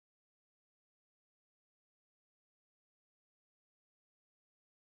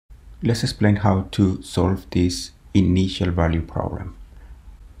Let's explain how to solve this initial value problem.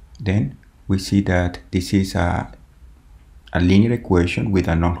 Then we see that this is a linear equation with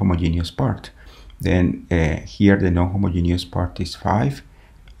a non-homogeneous part. Then here the non-homogeneous part is 5,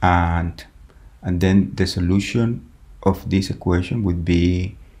 and then the solution of this equation would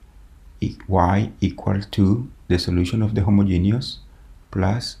be y equal to the solution of the homogeneous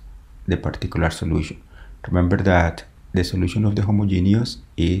plus the particular solution. Remember that the solution of the homogeneous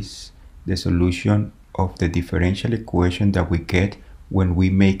is the solution of the differential equation that we get when we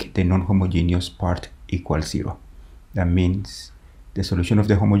make the non-homogeneous part equal 0. That means the solution of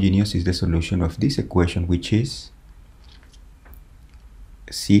the homogeneous is the solution of this equation, which is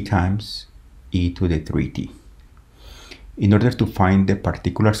c times e to the 3t. In order to find the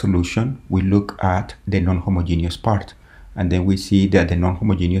particular solution, we look at the non-homogeneous part, and then we see that the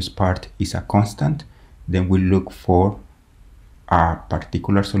non-homogeneous part is a constant. Then we look for a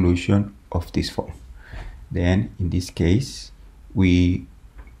particular solution of this form. Then in this case, we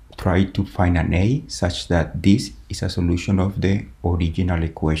try to find an a such that this is a solution of the original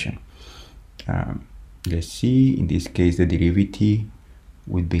equation. Let's see, in this case the derivative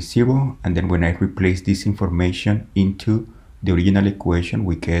would be 0, and then when I replace this information into the original equation,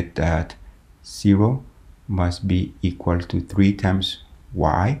 we get that 0 must be equal to 3 times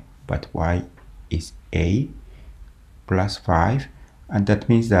y, but y is a, plus 5, and that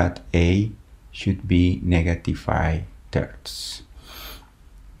means that a should be -5/3.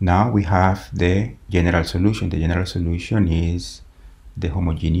 Now we have the general solution. The general solution is the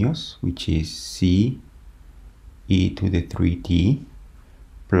homogeneous, which is c e to the 3t,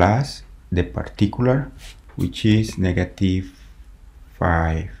 plus the particular, which is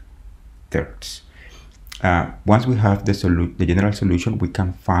 -5/3. Once we have the general solution, we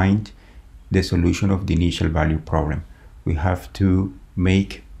can find the solution of the initial value problem. We have to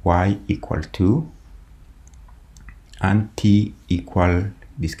make y equal 2 and t equal, in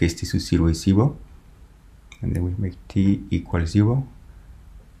this case t sub 0 is 0, and then we make t equal 0,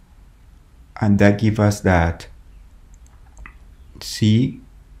 and that gives us that c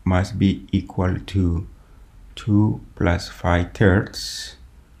must be equal to 2 plus 5/3,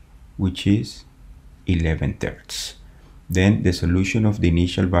 which is 11/3. Then the solution of the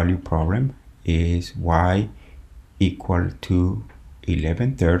initial value problem is y equal to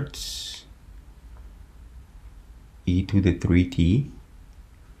 11/3 e to the 3t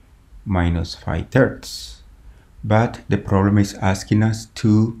minus 5/3. But the problem is asking us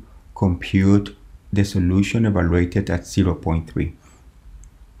to compute the solution evaluated at 0.3.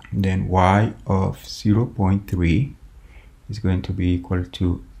 Then y of 0.3 is going to be equal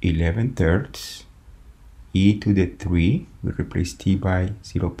to 11/3 e to the 3, we replace t by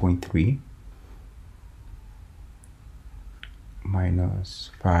 0.3, minus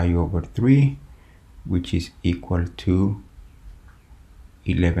 5/3, which is equal to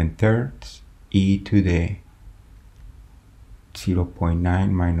 11/3 e to the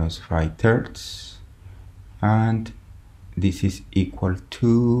 0.9 minus 5/3, and this is equal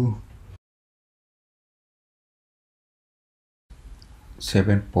to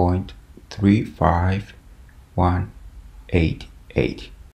 7.35188.